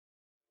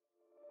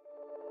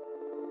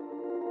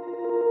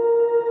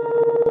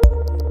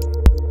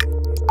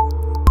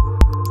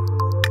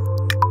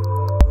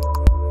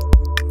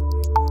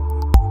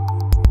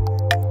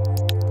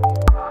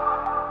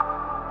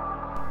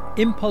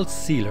Impulse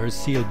sealers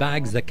seal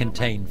bags that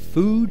contain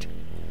food,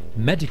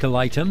 medical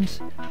items,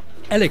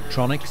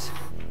 electronics,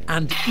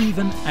 and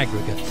even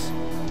aggregates.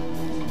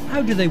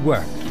 How do they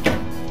work?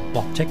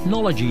 What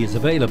technology is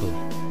available?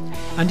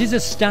 And is a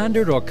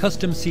standard or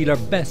custom sealer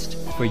best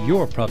for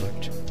your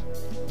product?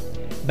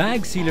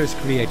 Bag sealers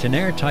create an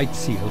airtight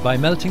seal by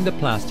melting the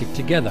plastic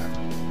together.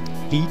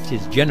 Heat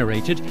is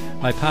generated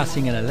by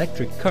passing an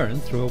electric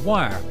current through a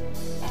wire.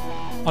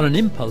 On an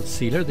impulse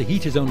sealer, the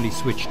heat is only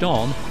switched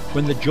on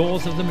when the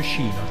jaws of the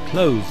machine are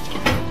closed.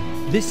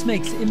 This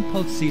makes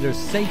impulse sealers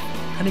safe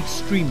and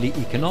extremely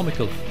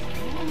economical.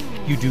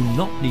 You do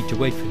not need to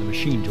wait for the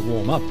machine to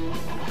warm up.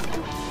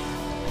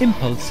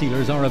 Impulse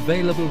sealers are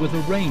available with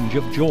a range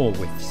of jaw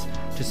widths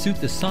to suit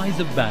the size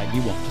of bag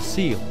you want to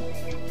seal.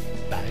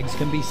 Bags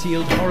can be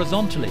sealed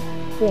horizontally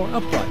or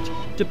upright,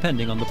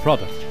 depending on the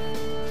product.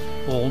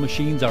 All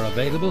machines are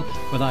available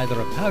with either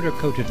a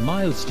powder-coated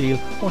mild steel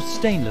or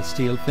stainless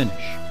steel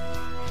finish.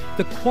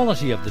 The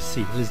quality of the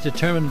seal is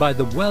determined by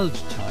the weld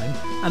time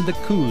and the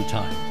cool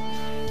time.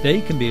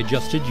 They can be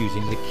adjusted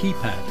using the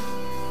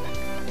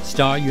keypad.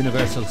 Star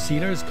Universal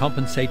sealers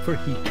compensate for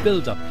heat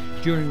buildup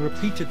during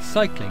repeated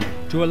cycling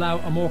to allow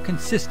a more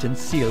consistent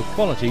seal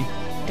quality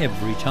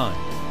every time.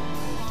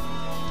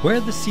 Where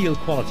the seal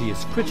quality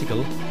is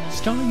critical,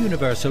 Star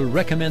Universal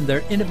recommend their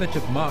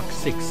innovative Mark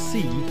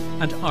 6C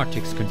and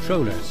Arctix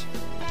controllers.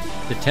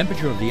 The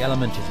temperature of the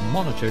element is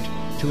monitored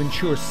to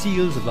ensure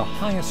seals of the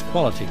highest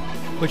quality,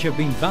 which have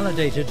been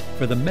validated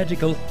for the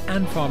medical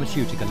and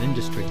pharmaceutical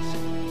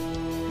industries.